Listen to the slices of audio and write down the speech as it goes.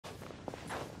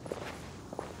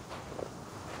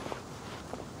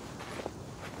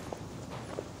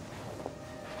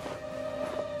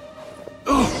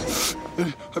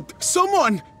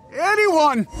Someone!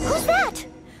 Anyone! Who's that?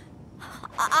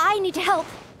 I need to help.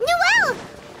 Noelle!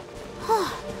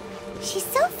 Oh, she's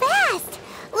so fast.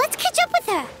 Let's catch up with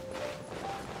her.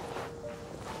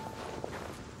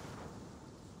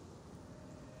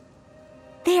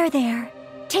 There.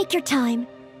 Take your time.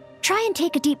 Try and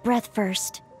take a deep breath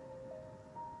first.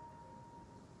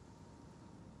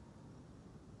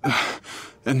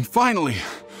 And finally,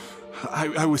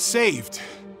 I was saved.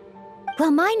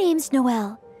 Well, my name's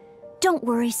Noelle. Don't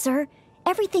worry, sir.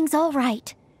 Everything's all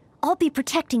right. I'll be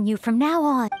protecting you from now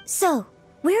on. So,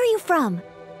 where are you from?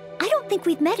 I don't think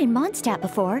we've met in Mondstadt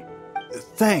before.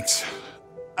 Thanks.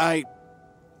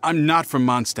 I'm not from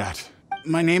Mondstadt.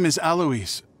 My name is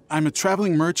Alois. I'm a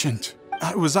traveling merchant.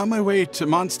 I was on my way to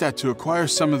Mondstadt to acquire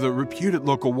some of the reputed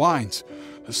local wines,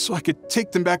 so I could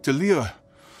take them back to Lille.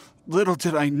 Little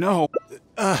did I know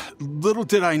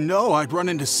I'd run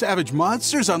into savage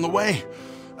monsters on the way.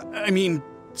 I mean,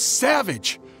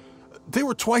 savage. They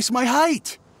were twice my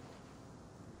height.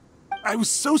 I was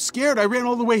so scared I ran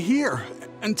all the way here,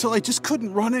 until I just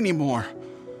couldn't run anymore.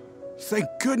 Thank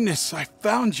goodness I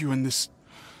found you in this,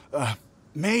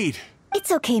 maid.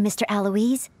 It's okay, Mr.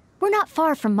 Alois. We're not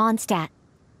far from Mondstadt.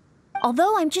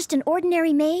 Although I'm just an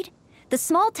ordinary maid, the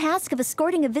small task of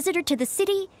escorting a visitor to the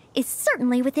city is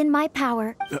certainly within my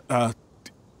power.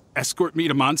 Escort me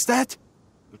to Mondstadt?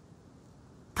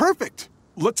 Perfect!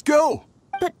 Let's go!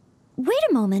 But wait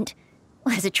a moment.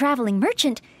 As a traveling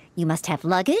merchant, you must have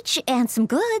luggage and some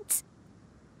goods.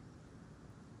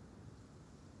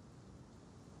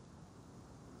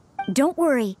 Don't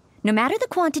worry. No matter the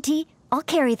quantity, I'll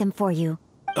carry them for you.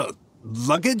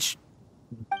 Luggage?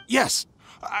 Yes,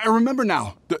 I remember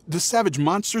now. The savage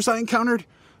monsters I encountered?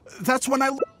 That's when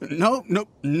No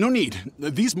need.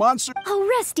 These monsters... Oh,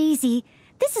 rest easy.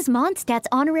 This is Mondstadt's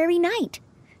honorary knight.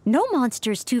 No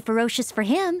monster's too ferocious for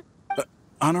him.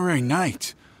 Honorary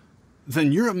knight?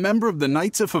 Then you're a member of the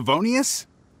Knights of Favonius?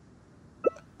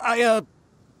 I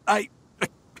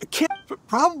can't...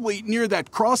 Probably near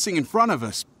that crossing in front of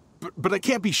us, but I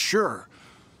can't be sure.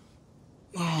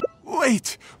 Oh,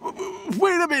 wait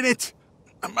a minute!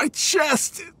 My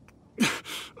chest!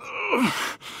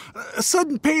 A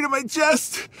sudden pain in my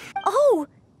chest! Oh,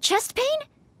 chest pain?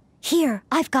 Here,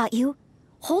 I've got you.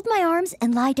 Hold my arms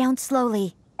and lie down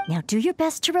slowly. Now do your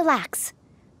best to relax.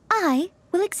 I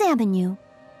will examine you.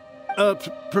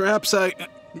 Perhaps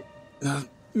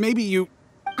maybe you...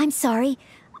 I'm sorry.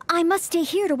 I must stay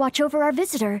here to watch over our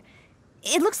visitor.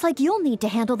 It looks like you'll need to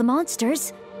handle the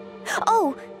monsters.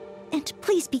 Oh, and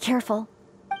please be careful.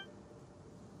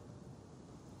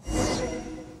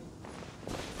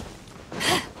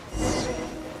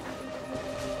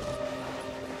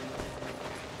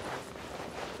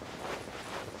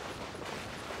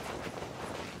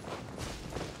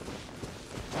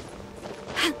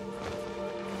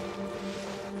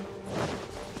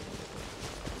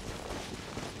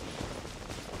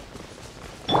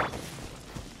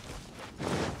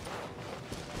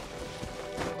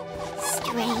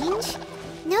 Strange.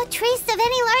 No trace of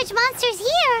any large monsters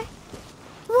here.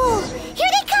 Whoa, here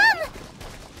they come!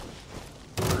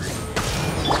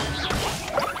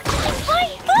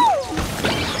 Boom!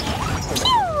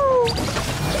 Pew!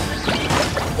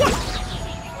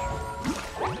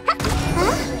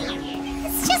 Huh?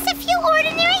 It's just a few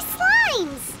ordinary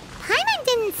slimes. Paimon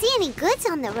didn't see any goods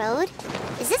on the road.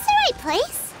 Is this the right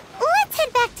place? Let's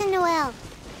head back to Noelle.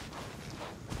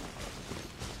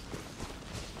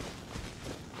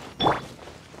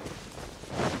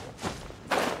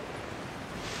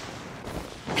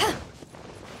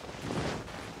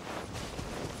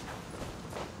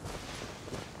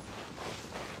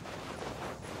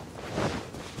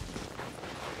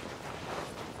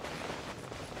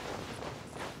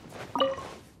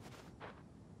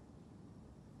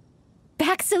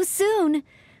 Back so soon.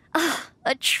 Ah,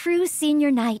 a true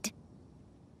senior knight.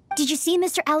 Did you see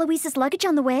Mr. Alois's luggage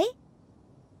on the way?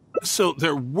 So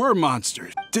there were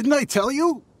monsters. Didn't I tell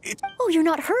you? Oh, you're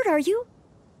not hurt, are you?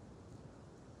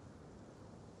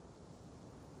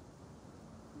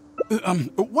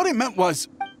 What I meant was,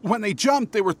 when they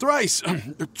jumped, they were twice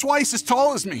as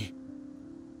tall as me.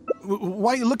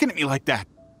 Why are you looking at me like that?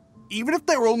 Even if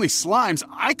they were only slimes,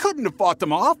 I couldn't have fought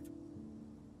them off.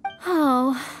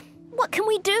 Oh, what can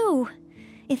we do?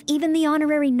 If even the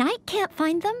honorary knight can't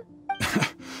find them?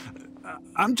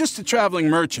 I'm just a traveling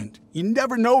merchant. You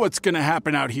never know what's gonna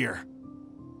happen out here.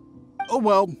 Oh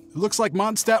well, it looks like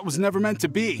Mondstadt was never meant to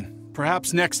be.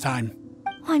 Perhaps next time.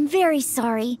 I'm very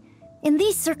sorry. In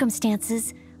these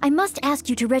circumstances, I must ask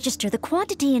you to register the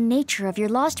quantity and nature of your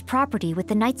lost property with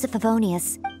the Knights of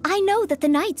Favonius. I know that the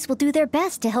Knights will do their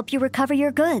best to help you recover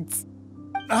your goods.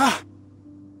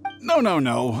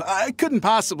 No. I couldn't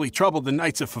possibly trouble the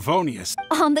Knights of Favonius.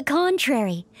 On the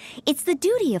contrary, it's the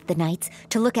duty of the knights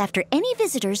to look after any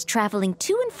visitors traveling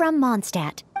to and from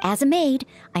Mondstadt. As a maid,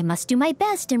 I must do my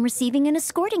best in receiving and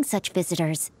escorting such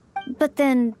visitors. But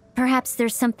then, perhaps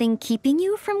there's something keeping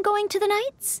you from going to the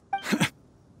Knights?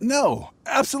 No,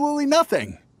 absolutely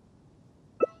nothing.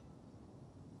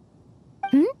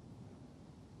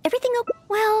 Everything okay?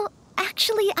 Well,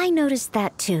 actually, I noticed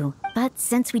that too. But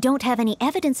since we don't have any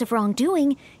evidence of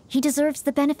wrongdoing, he deserves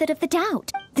the benefit of the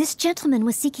doubt. This gentleman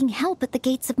was seeking help at the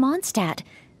gates of Mondstadt,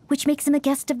 which makes him a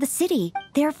guest of the city.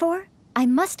 Therefore, I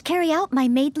must carry out my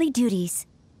maidly duties.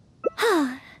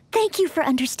 Thank you for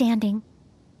understanding.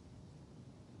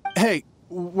 Hey,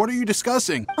 what are you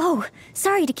discussing? Oh,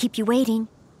 sorry to keep you waiting.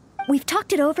 We've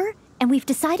talked it over, and we've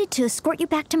decided to escort you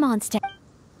back to Mondstadt.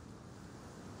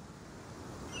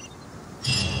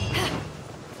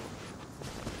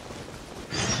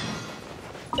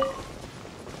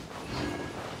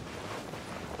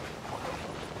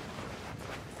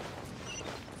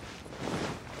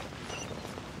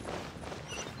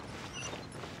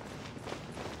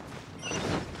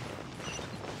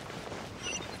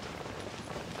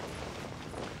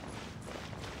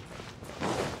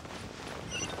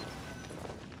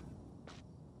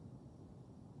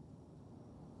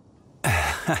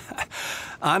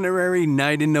 Honorary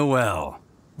Knight in Noelle.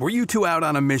 Were you two out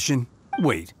on a mission?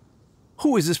 Wait,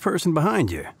 who is this person behind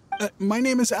you? My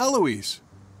name is Eloise.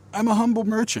 I'm a humble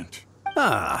merchant.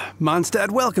 Ah,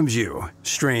 Mondstadt welcomes you,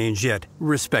 strange yet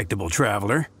respectable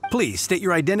traveler. Please state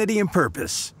your identity and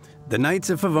purpose. The Knights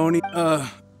of Favonia.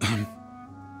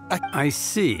 I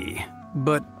see.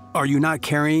 But are you not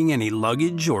carrying any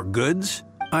luggage or goods?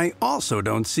 I also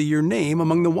don't see your name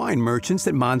among the wine merchants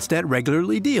that Mondstadt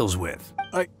regularly deals with.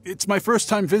 It's my first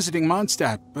time visiting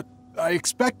Mondstadt, but I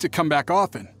expect to come back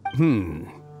often.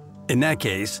 In that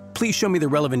case, please show me the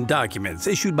relevant documents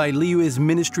issued by Liyue's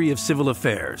Ministry of Civil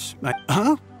Affairs.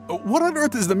 Huh? What on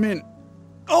earth is the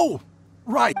Oh,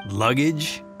 right.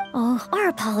 Luggage? Oh, our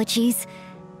apologies.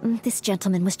 This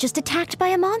gentleman was just attacked by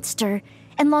a monster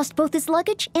and lost both his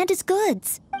luggage and his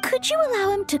goods. Could you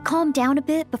allow him to calm down a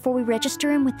bit before we register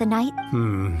him with the knight?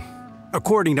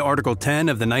 According to Article 10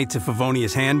 of the Knights of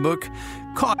Favonia's Handbook,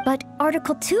 But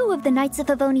Article 2 of the Knights of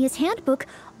Favonia's Handbook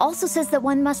also says that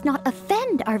one must not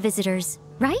offend our visitors,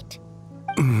 right?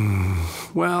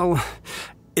 Well,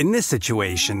 in this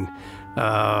situation,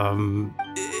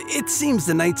 it seems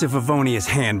the Knights of Favonia's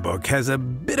Handbook has a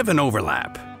bit of an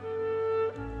overlap.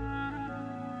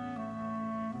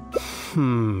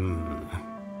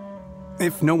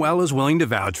 If Noelle is willing to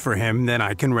vouch for him, then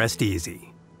I can rest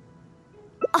easy.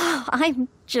 Oh, I'm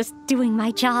just doing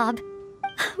my job.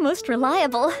 Most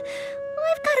reliable.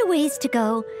 I've got a ways to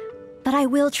go, but I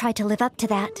will try to live up to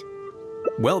that.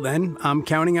 Well then, I'm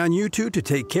counting on you two to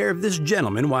take care of this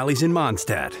gentleman while he's in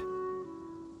Mondstadt.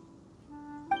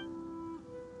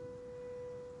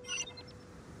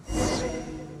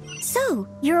 So,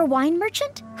 you're a wine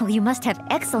merchant? Oh, you must have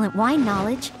excellent wine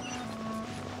knowledge.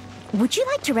 Would you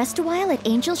like to rest a while at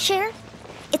Angel's Share?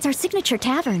 It's our signature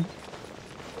tavern.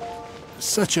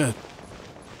 Such a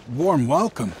warm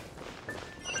welcome.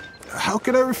 How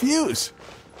could I refuse?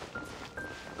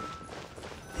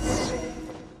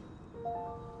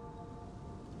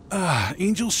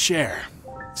 Angel's Share.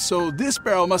 So this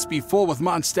barrel must be full with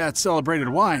Mondstadt's celebrated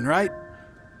wine, right?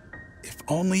 If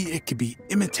only it could be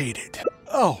imitated.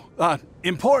 Oh,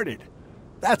 imported.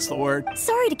 That's the word.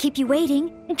 Sorry to keep you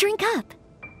waiting. Drink up.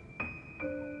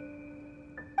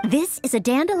 This is a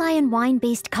dandelion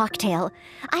wine-based cocktail.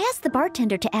 I asked the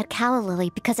bartender to add calla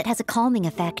lily because it has a calming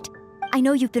effect. I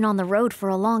know you've been on the road for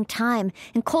a long time,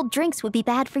 and cold drinks would be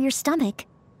bad for your stomach.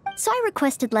 So I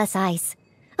requested less ice.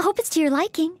 I hope it's to your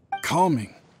liking.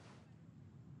 Calming.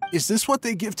 Is this what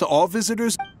they give to all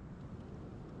visitors?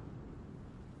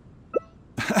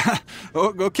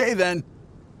 Okay then.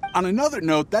 On another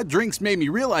note, that drink's made me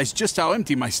realize just how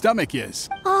empty my stomach is.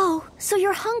 Oh, so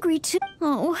you're hungry too?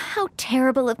 Oh, how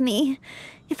terrible of me.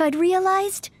 If I'd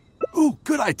realized... Ooh,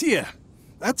 good idea.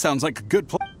 That sounds like a good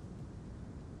plan.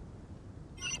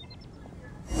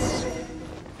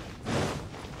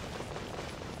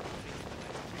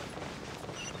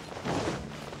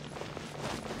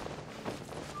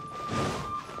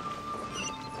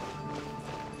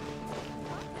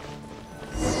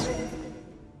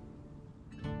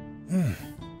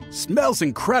 Smells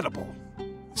incredible.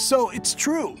 So it's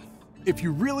true. If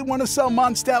you really want to sell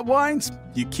Mondstadt wines,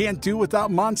 you can't do without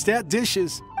Mondstadt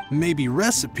dishes. Maybe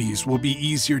recipes will be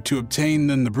easier to obtain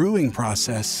than the brewing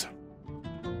process.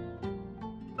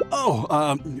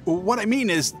 What I mean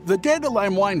is, the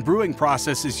dandelion wine brewing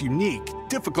process is unique,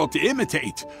 difficult to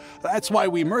imitate. That's why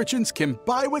we merchants can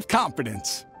buy with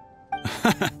confidence.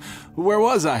 Where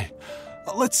was I?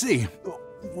 Let's see.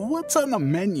 What's on the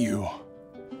menu?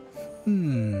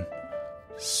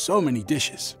 So many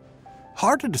dishes.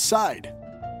 Hard to decide.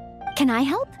 Can I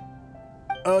help?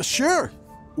 Sure.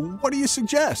 What do you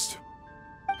suggest?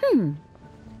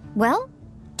 Well,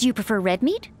 do you prefer red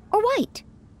meat or white?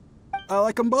 I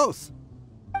like them both.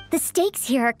 The steaks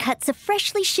here are cuts of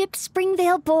freshly shipped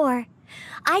Springvale boar.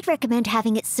 I'd recommend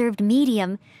having it served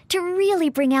medium to really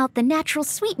bring out the natural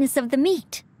sweetness of the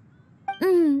meat.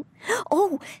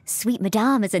 Oh, sweet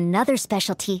madame is another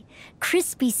specialty.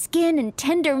 Crispy skin and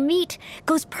tender meat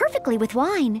goes perfectly with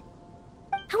wine.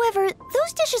 However,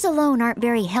 those dishes alone aren't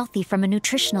very healthy from a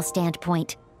nutritional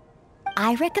standpoint.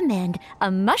 I recommend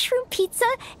a mushroom pizza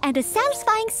and a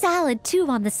satisfying salad too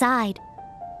on the side.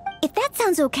 If that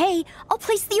sounds okay, I'll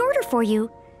place the order for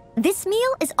you. This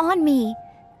meal is on me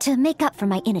to make up for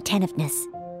my inattentiveness.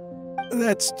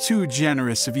 That's too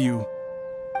generous of you.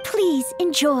 Please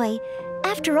enjoy.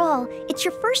 After all, it's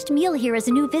your first meal here as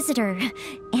a new visitor,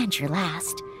 and your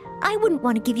last. I wouldn't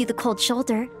want to give you the cold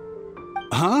shoulder.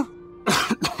 Huh?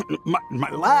 my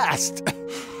last?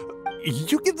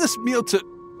 You give this meal to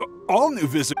all new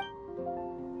visitors.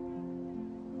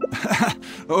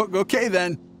 Okay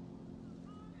then.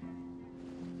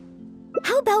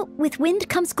 How about with wind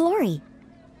comes glory?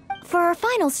 For our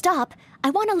final stop, I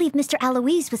want to leave Mr.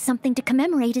 Aloise with something to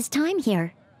commemorate his time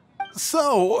here.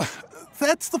 So,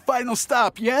 that's the final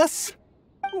stop, yes?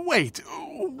 Wait,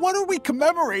 what are we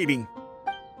commemorating?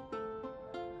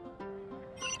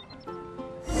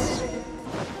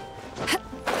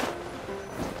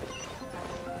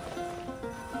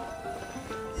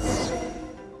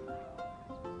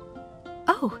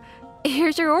 Oh,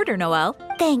 here's your order, Noelle.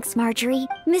 Thanks, Marjorie.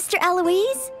 Mr.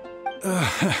 Aloise?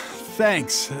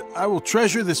 Thanks. I will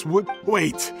treasure this wood.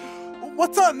 Wait,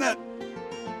 what's on that?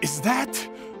 Is that?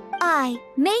 I,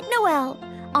 Maid Noelle,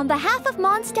 on behalf of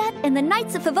Mondstadt and the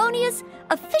Knights of Favonius,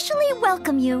 officially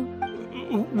welcome you.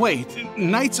 Wait,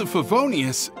 Knights of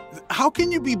Favonius? How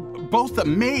can you be both a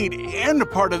maid and a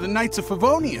part of the Knights of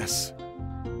Favonius?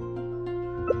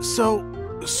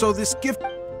 So this gift...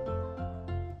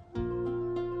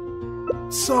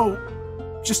 So,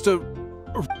 just a...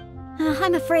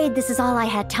 I'm afraid this is all I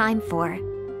had time for.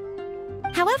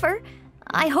 However,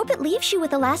 I hope it leaves you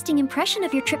with a lasting impression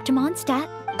of your trip to Mondstadt.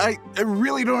 I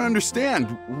really don't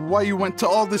understand why you went to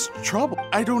all this trouble.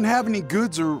 I don't have any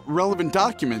goods or relevant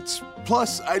documents.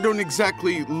 Plus, I don't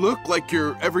exactly look like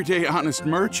your everyday honest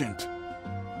merchant.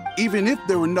 Even if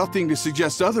there were nothing to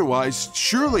suggest otherwise,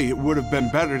 surely it would have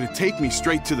been better to take me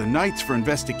straight to the Knights for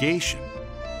investigation.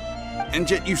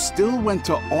 And yet you still went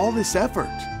to all this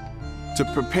effort to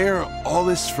prepare all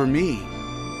this for me.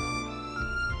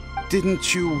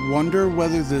 Didn't you wonder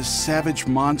whether the savage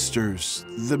monsters,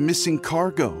 the missing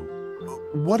cargo,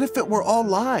 what if it were all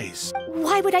lies?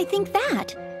 Why would I think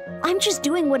that? I'm just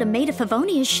doing what a Maid of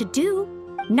Favonius should do.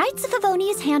 Knights of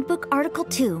Favonius Handbook Article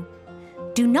 2.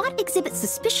 Do not exhibit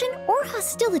suspicion or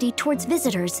hostility towards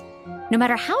visitors, no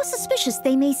matter how suspicious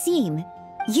they may seem.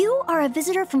 You are a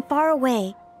visitor from far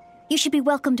away. You should be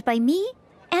welcomed by me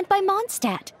and by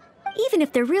Mondstadt, even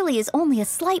if there really is only a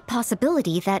slight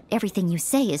possibility that everything you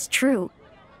say is true.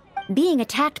 Being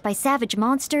attacked by savage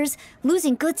monsters,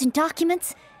 losing goods and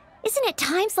documents, isn't it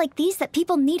times like these that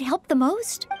people need help the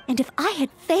most? And if I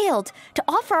had failed to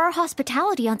offer our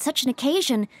hospitality on such an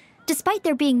occasion, despite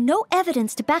there being no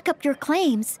evidence to back up your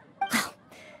claims, well,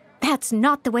 that's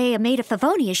not the way a Maid of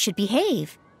Favonius should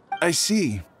behave. I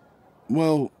see.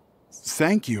 Well,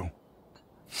 thank you.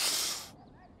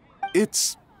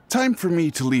 It's time for me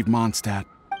to leave Mondstadt.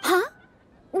 Huh?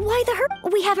 Why the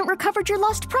hurt? We haven't recovered your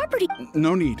lost property.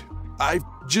 No need. I've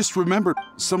just remembered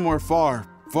somewhere far,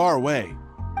 far away.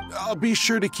 I'll be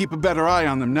sure to keep a better eye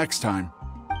on them next time.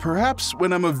 Perhaps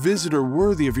when I'm a visitor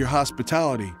worthy of your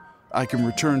hospitality, I can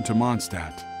return to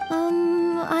Mondstadt.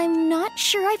 I'm not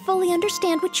sure I fully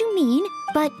understand what you mean,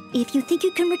 but if you think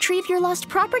you can retrieve your lost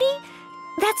property,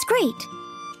 that's great.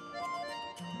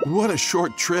 What a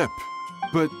short trip.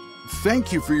 But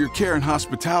thank you for your care and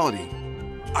hospitality.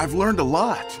 I've learned a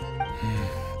lot.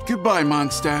 Goodbye,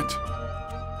 Mondstadt.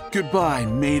 Goodbye,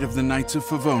 Maid of the Knights of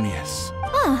Favonius.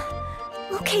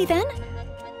 Okay then.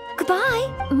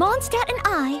 Goodbye. Mondstadt and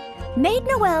I, Maid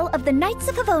Noelle of the Knights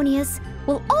of Favonius,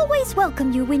 will always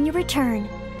welcome you when you return.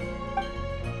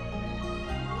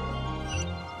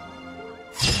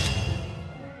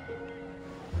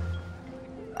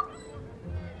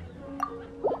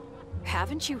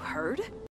 Haven't you heard?